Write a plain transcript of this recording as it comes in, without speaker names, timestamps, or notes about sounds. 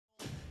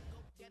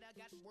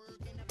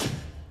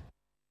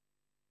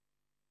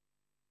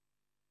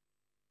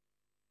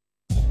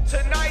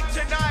Tonight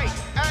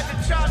at the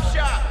Chop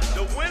Shop,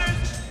 the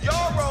winners,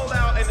 y'all roll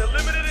out in the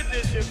limited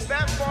edition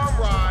Fat Farm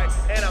Ride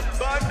and a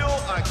bundle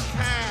of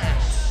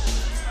cash.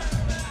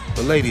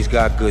 The lady's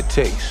got good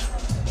taste.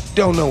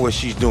 Don't know what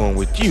she's doing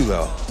with you,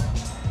 though.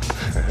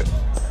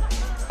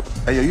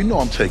 Hey, yo, you know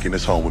I'm taking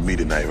this home with me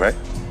tonight, right?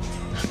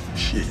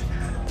 Shit,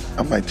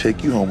 I might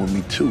take you home with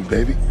me too,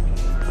 baby.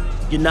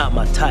 You're not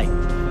my type.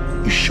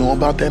 You sure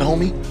about that,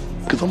 homie?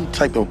 Because I'm the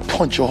type to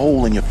punch a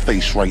hole in your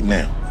face right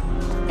now.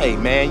 Hey,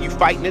 man, you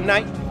fighting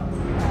tonight?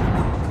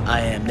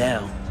 I am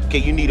now. Okay,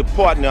 you need a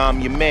partner,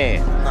 I'm your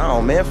man.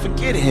 No, man,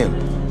 forget him.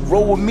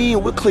 Roll with me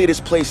and we'll clear this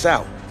place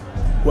out.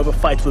 Whoever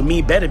fights with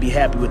me better be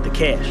happy with the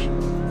cash,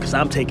 because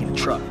I'm taking the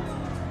truck.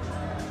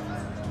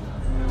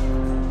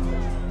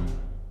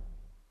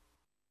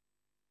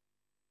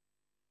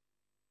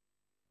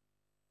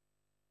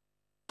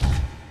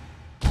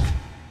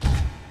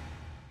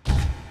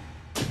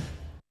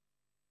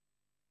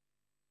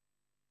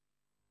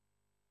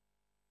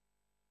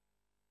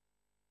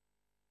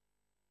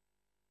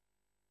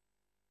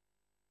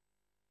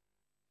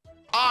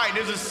 All right,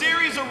 there's a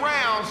series of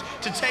rounds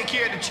to take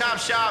here at the Chop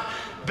Shop.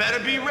 Better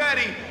be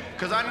ready,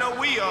 because I know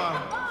we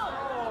are.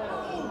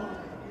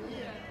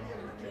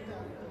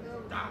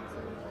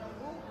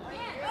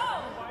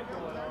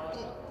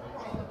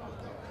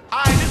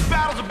 All right, this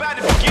battle's about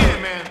to begin,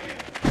 man.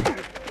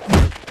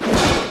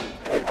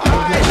 All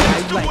right,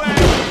 that's the way.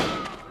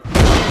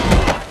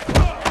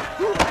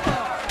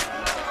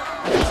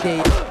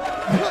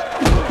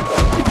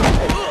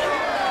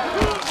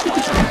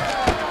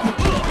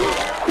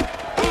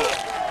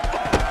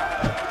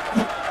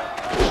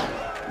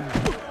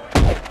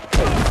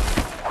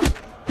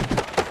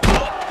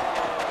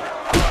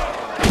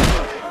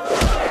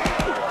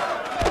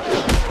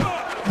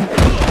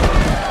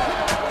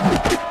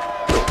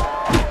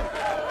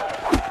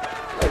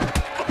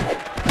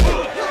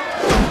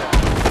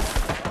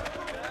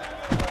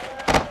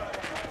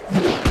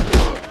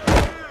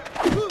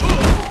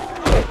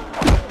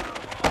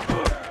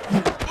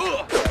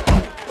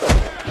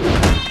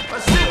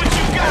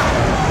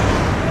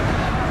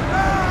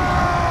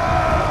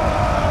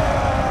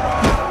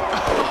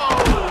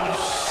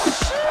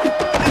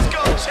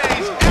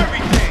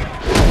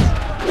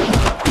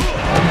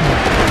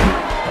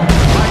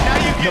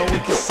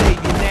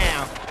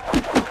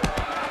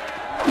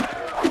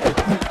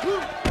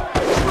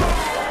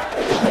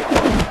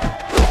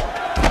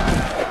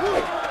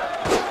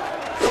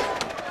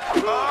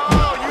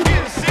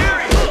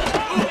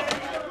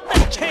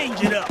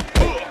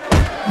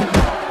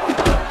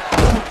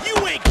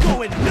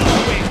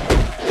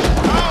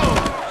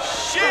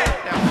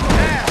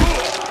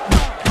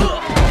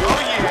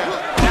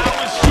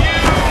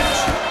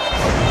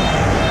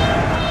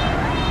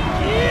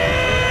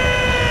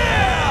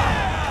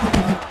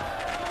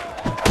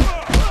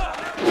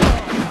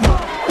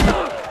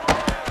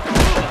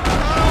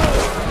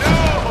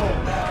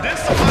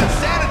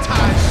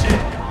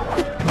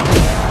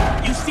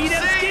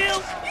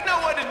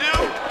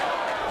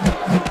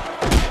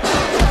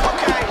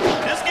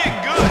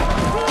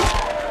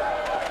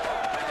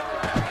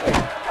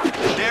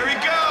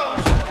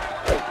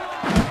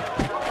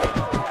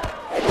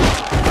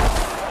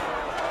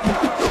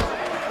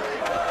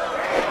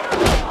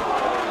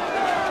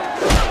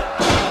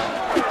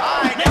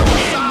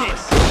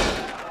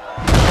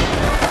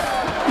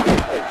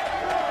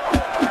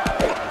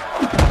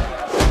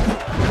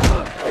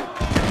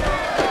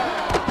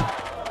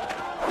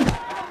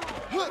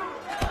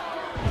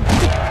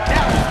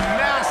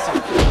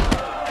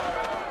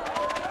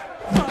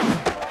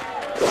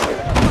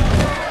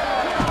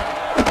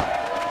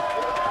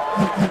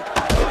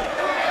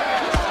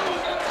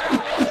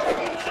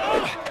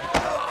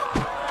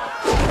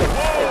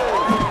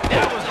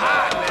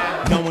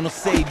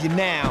 Save you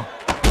now.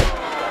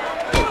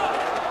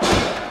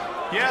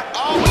 Yeah,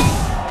 always.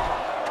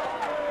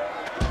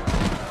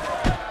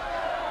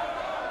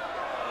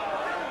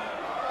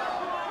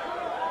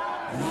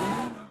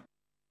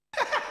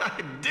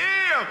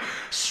 Damn!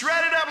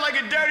 Shredded up like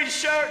a dirty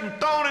shirt and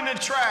thrown in the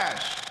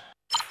trash.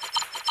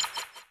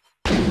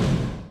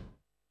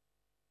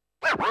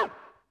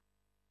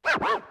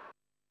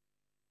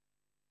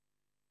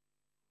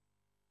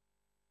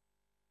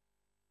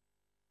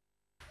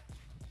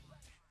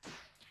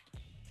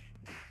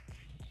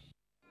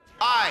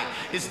 Alright,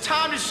 it's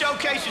time to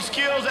showcase your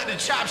skills at the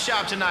Chop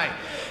Shop tonight.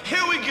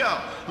 Here we go.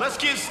 Let's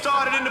get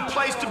started in the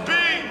place to be.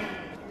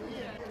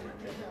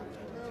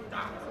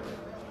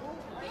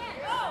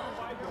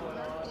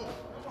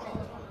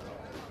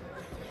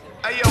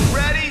 Are you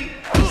ready?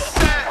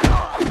 Set.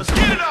 Let's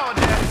get it on,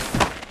 Daddy.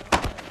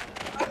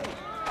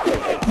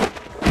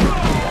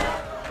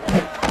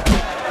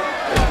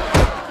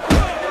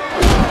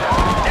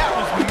 That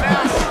was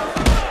massive.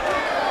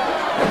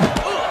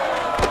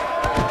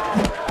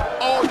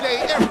 All day,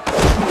 every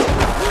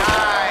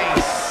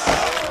nice.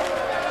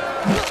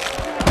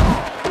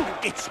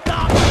 It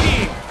stopped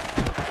here.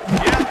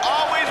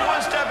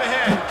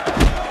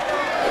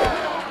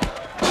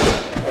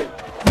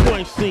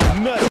 ain't seen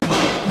nothing.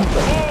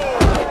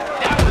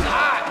 That was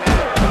hot,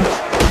 man.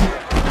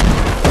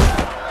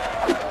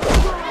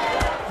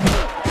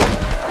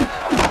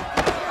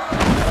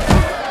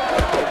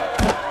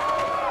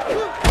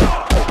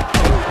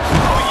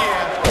 Oh,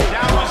 yeah.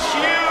 That was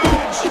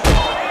huge.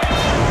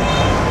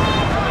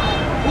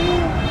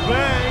 Ooh,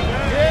 bang,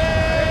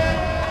 yeah.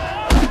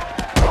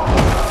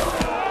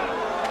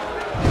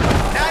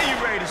 Now you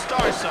ready to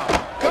start something.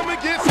 Come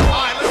and get some. All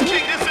right, let's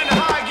kick this into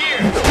high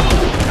gear.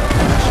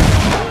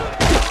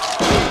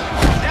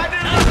 That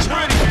didn't look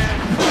pretty, man.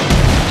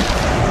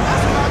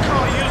 That's what I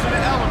call using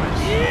the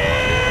elements. Yeah!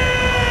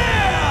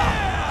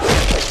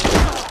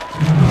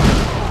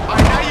 All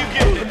right, now you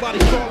get it. Somebody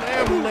call the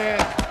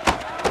ambulance.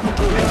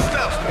 This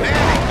stuff's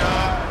manic,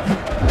 dog.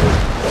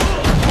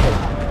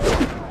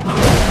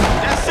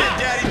 That's it,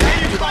 Daddy. Now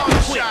you call the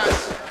shots.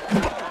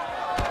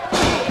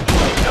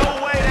 No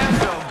way that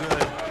felt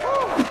good.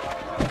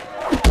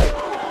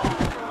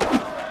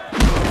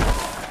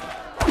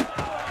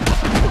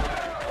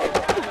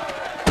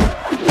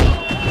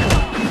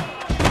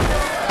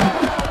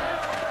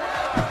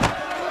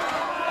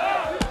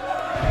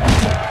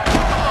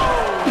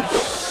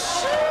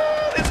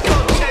 This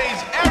gonna change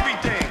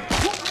everything.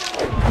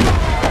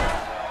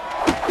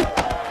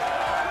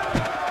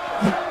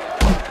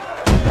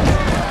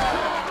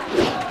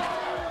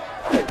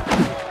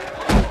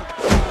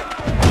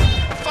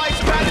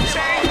 Fight's about to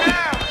change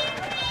now.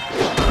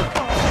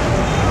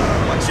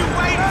 What you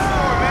waiting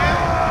for, man?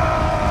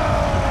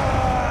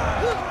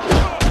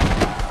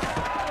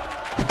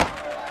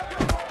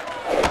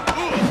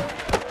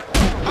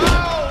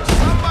 Oh,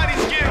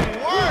 somebody's getting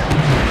worked.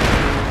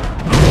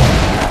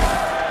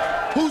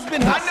 Who's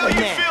been I know hustling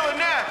you now? feeling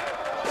that.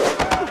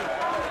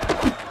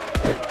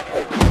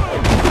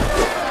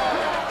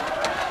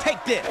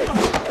 Take this.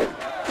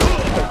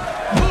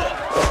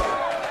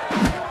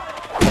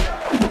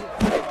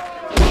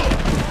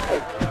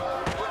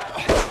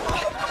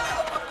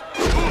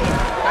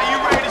 Now you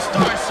ready to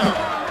start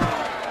something?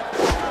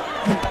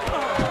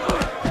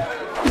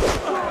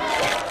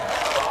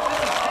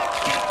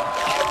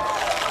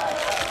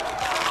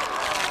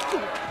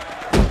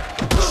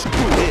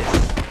 Screw this.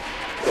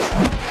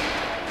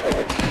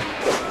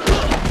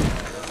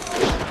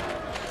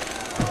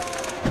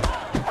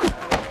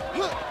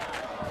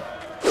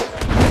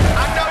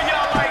 I know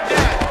y'all like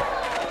that.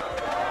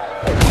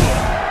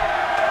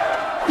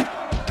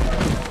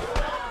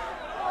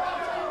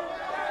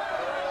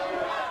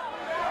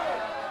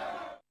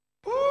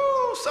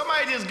 Woo,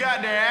 somebody just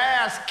got their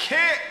ass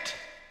kicked.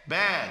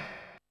 Bad.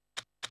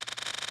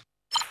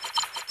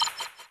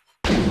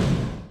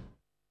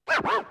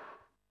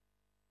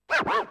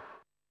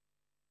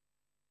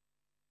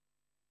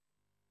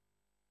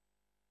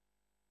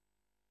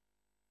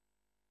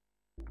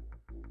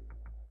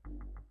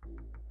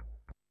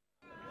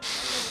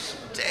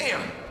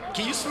 Damn,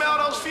 can you smell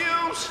those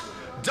fumes?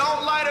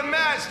 Don't light a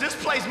match, this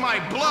place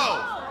might blow.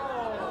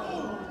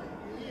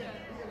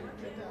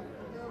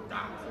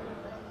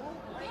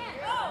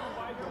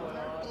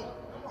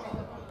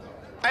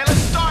 Hey, let's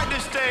start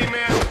this thing,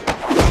 man.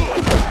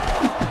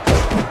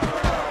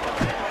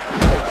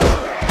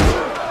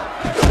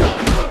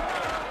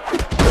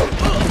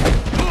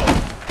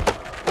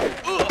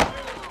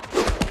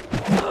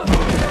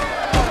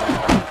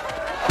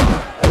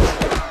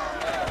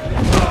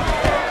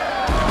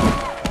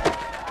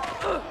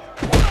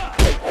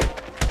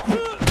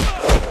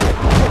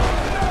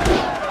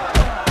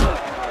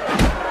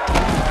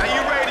 Now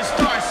you ready to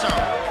start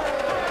something?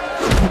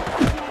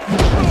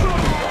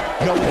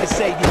 Know what to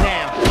say you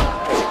now.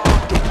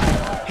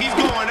 He's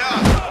going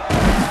up.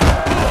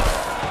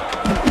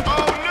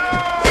 Oh no!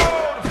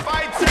 The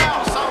fight's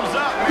out. Something's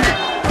up, man.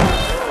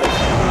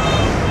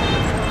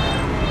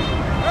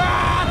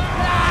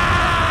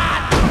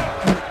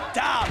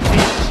 Die,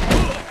 bitch.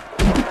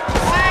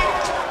 See?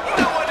 You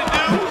know what to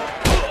do.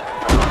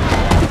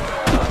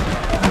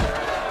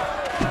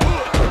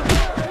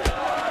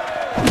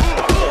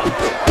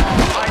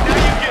 All right, now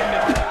you getting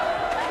it.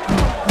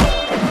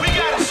 We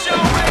got a show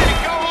ready to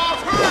go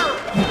off here.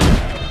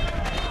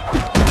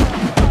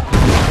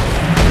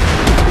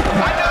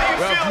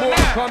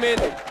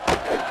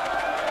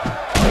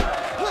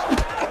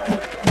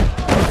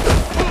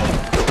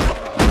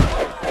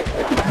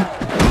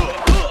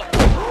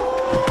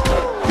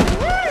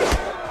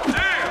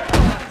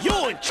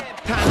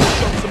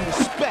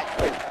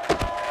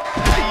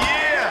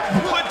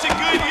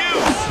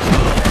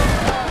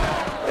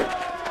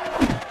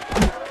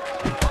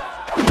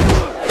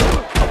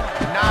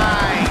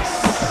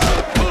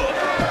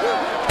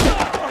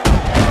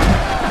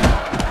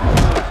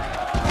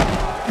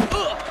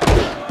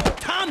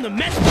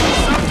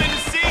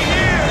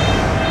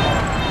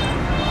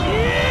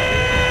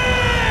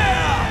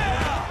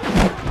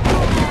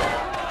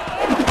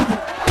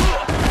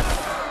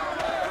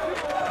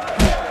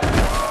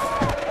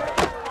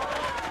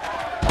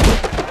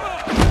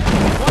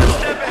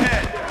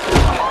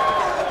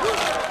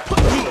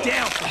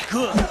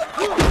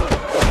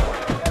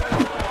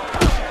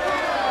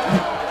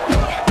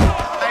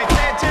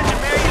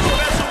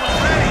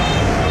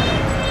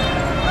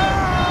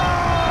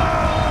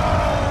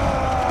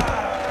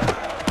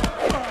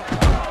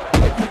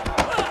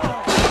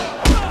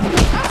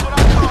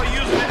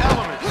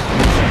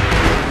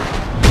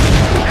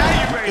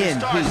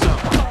 start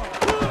something.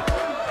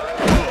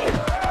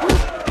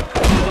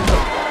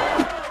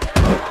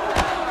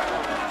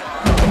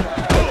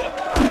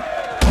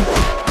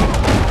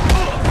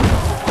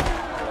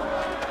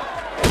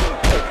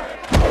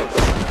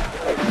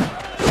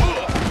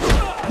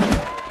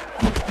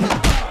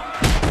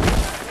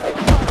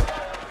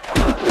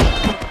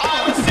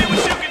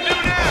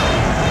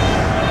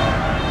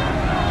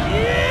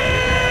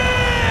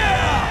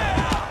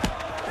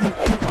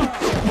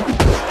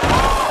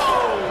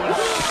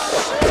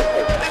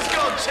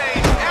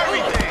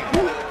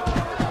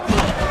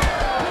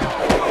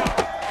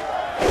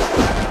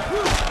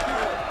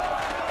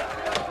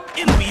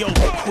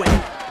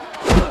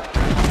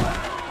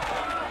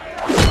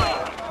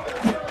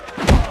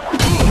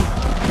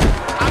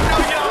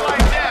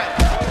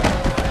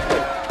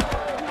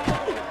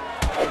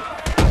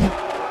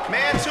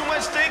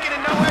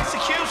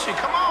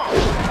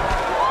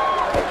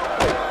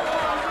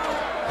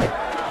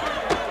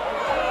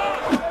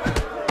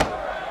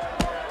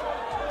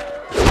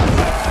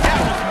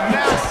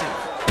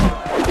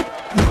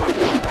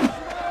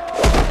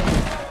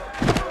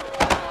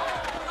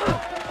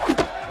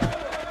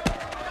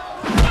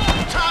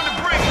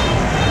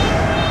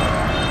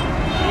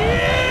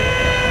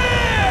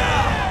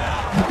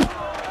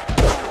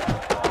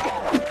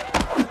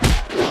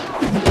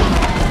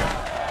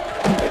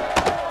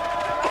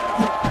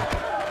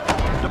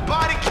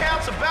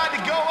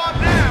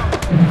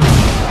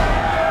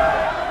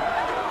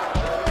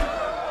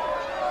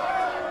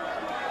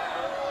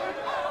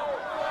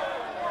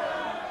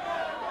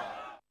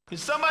 Can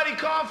somebody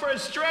call for a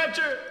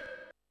stretcher?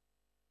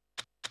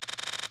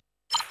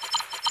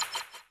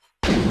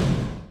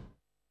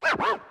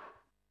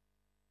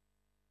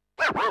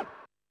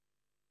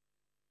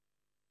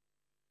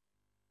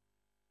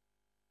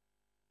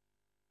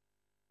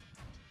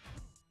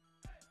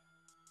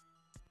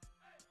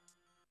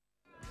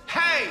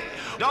 Hey,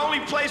 the only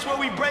place where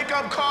we break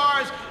up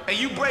cars and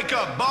you break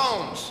up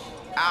bones.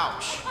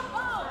 Ouch.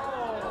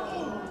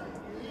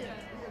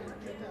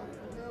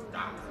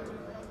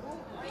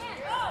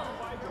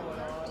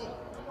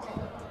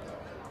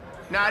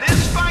 Now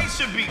this fight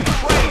should be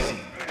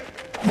crazy.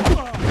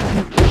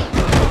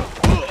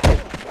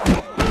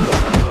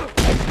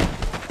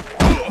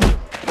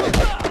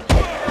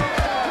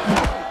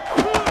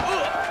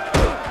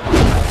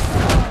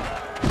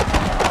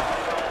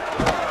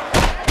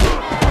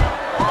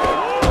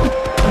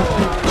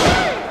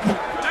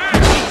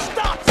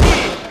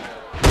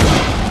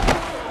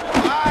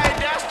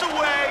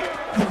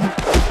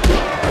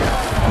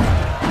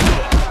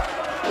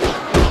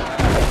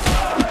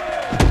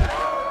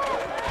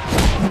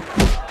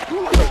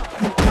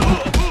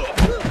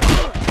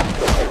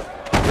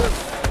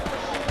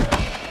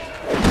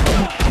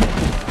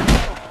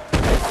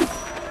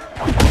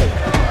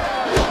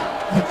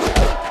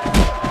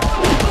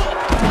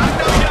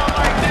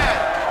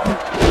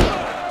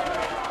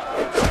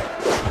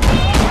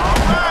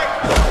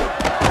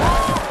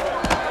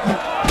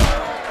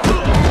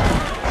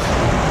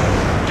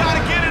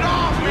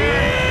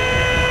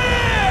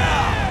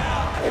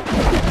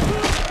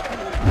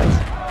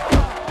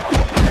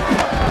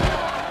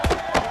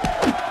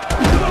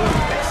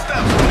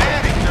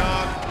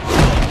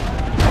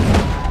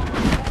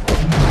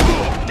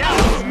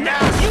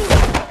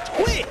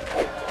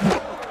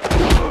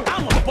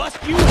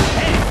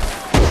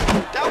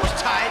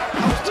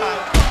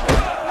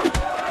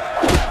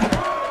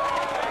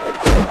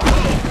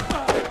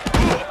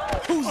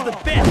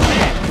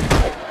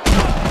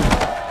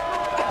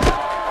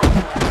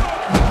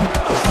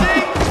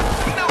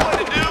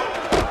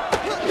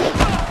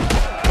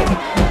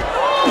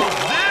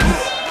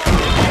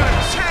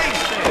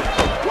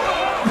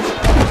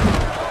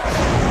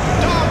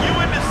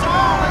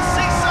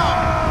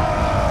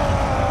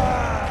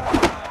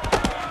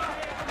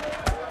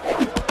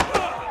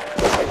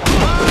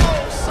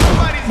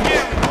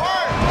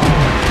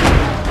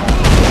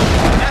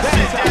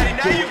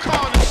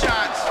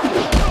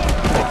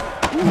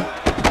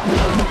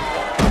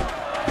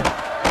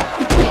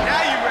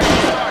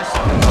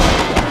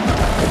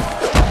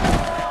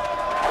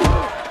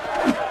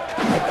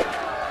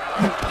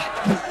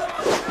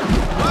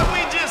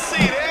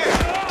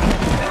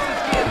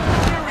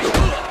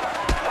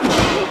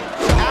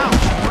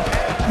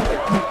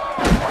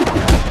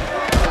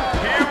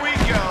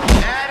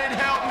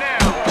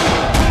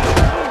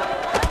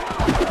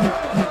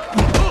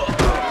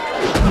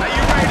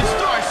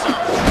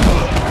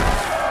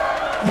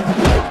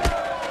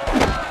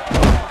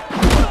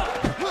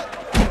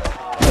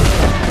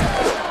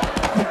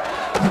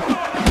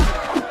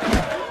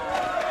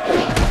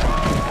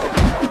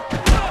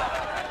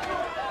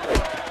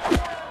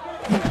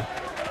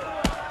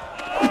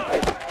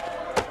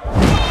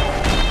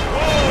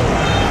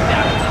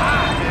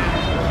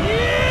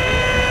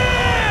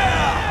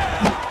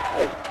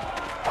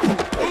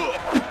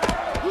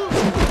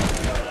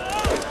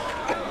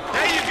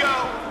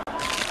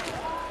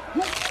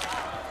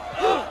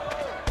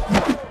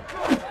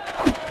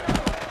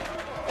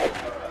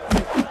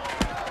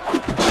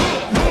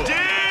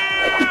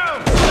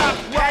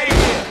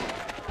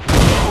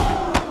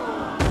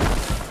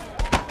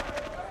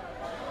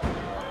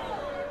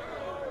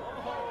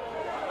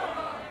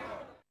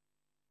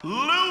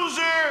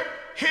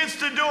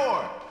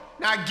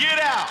 Now get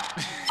out!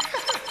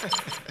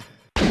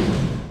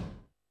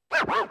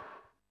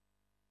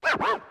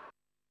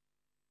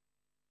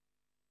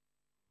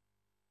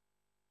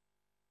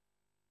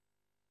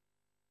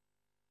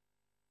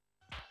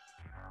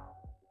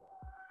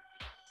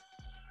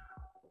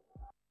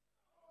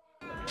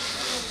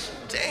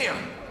 Damn,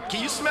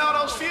 can you smell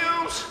those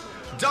fumes?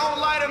 Don't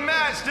light a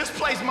match, this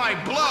place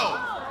might blow.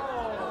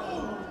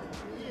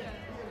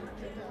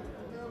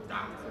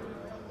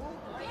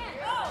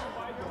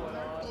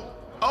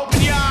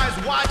 Open your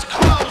eyes, watch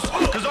close,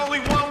 cause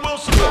only one will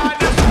survive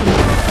this.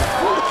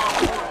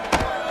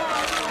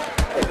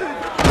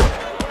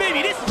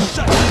 Baby, this is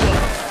shut you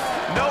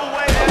up. No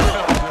way that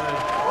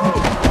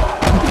felt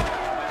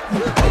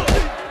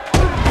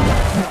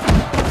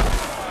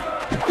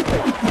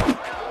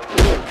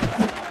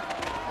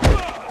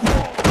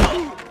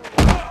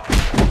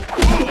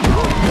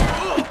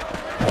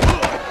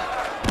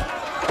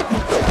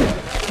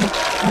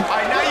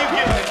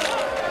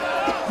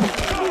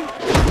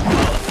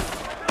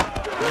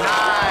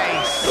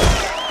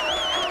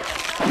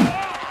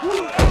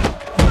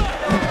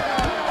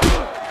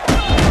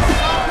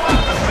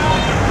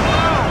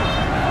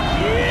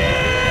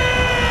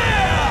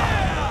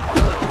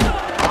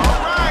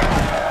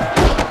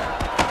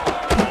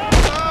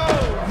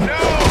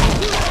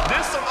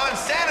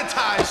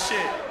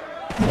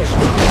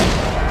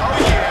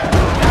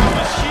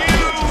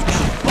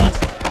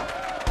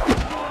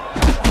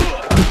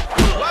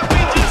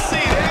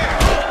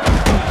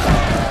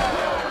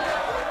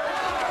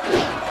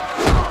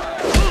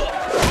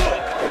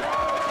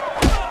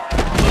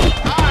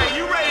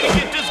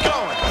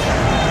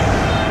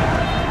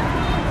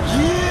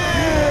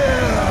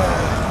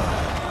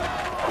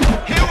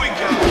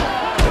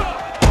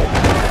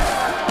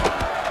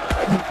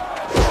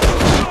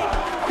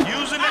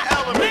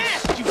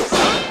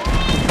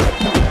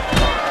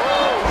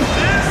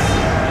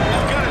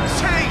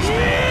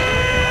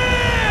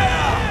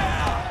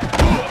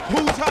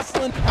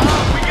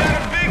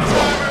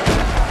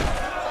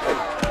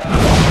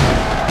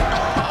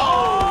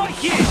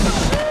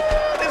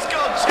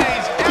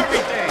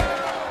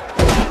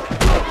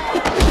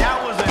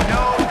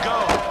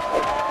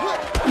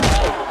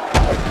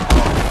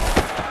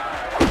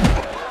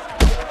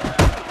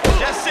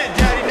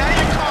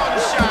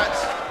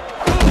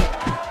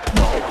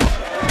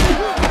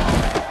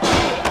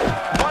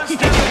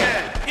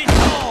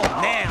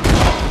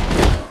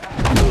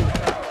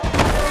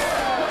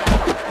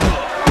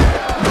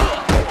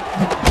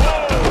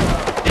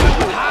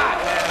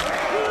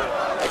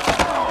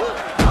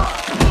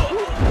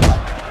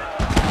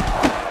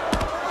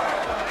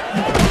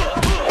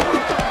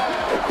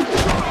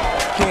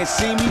Can't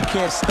see me,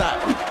 can't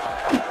stop.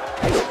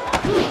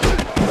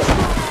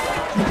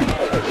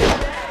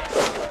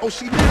 Oh,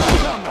 she did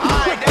something. All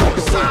right, that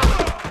was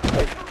solid.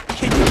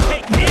 Can you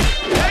take this?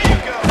 There you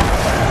go.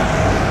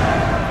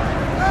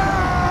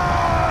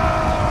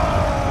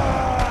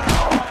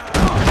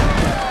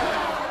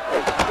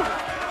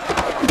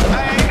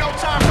 Hey, ain't no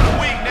time for the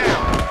weak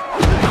now.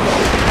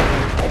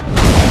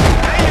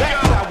 There you go.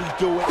 That's how we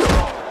do it.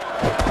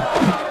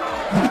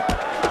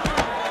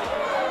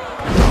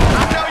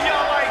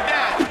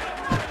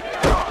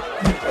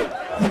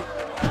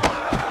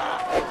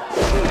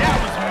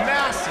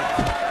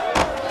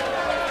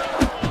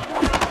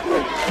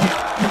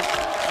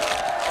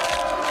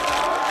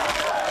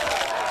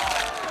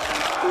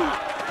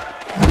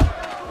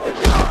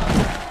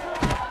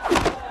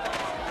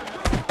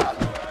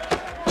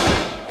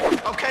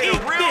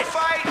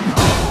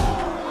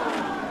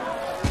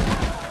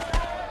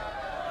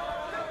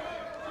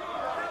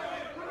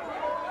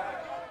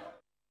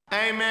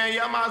 Hey man,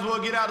 y'all might as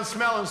well get out the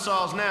smelling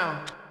salts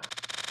now.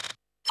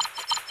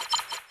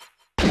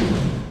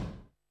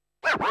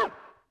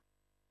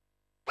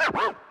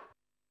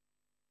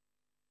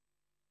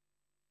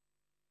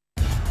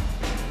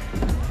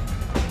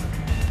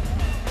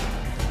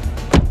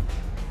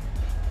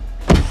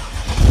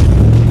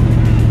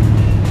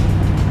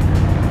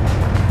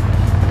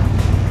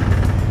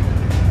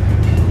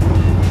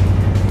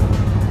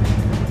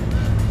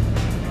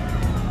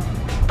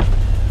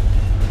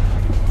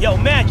 Yo,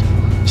 Magic,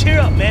 cheer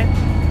up, man.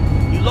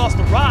 You lost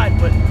the ride,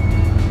 but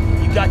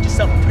you got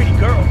yourself a pretty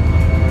girl.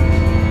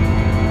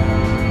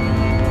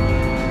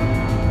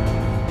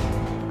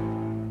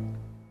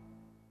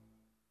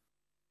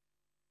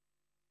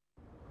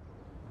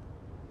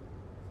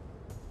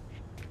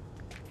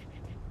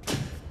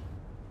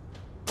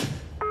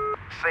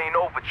 This ain't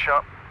over,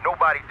 chump.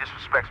 Nobody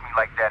disrespects me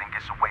like that and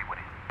gets away with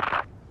it.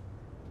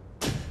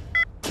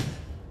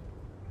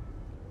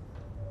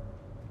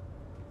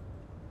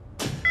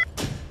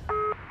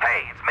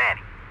 Hey, it's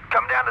Manny.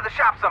 Come down to the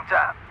shop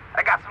sometime.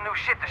 I got some new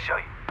shit to show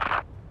you.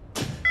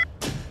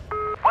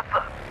 What's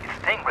up? It's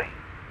Stingray.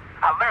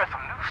 I learned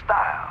some new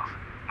styles.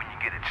 When you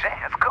get a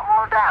chance, come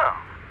on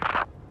down.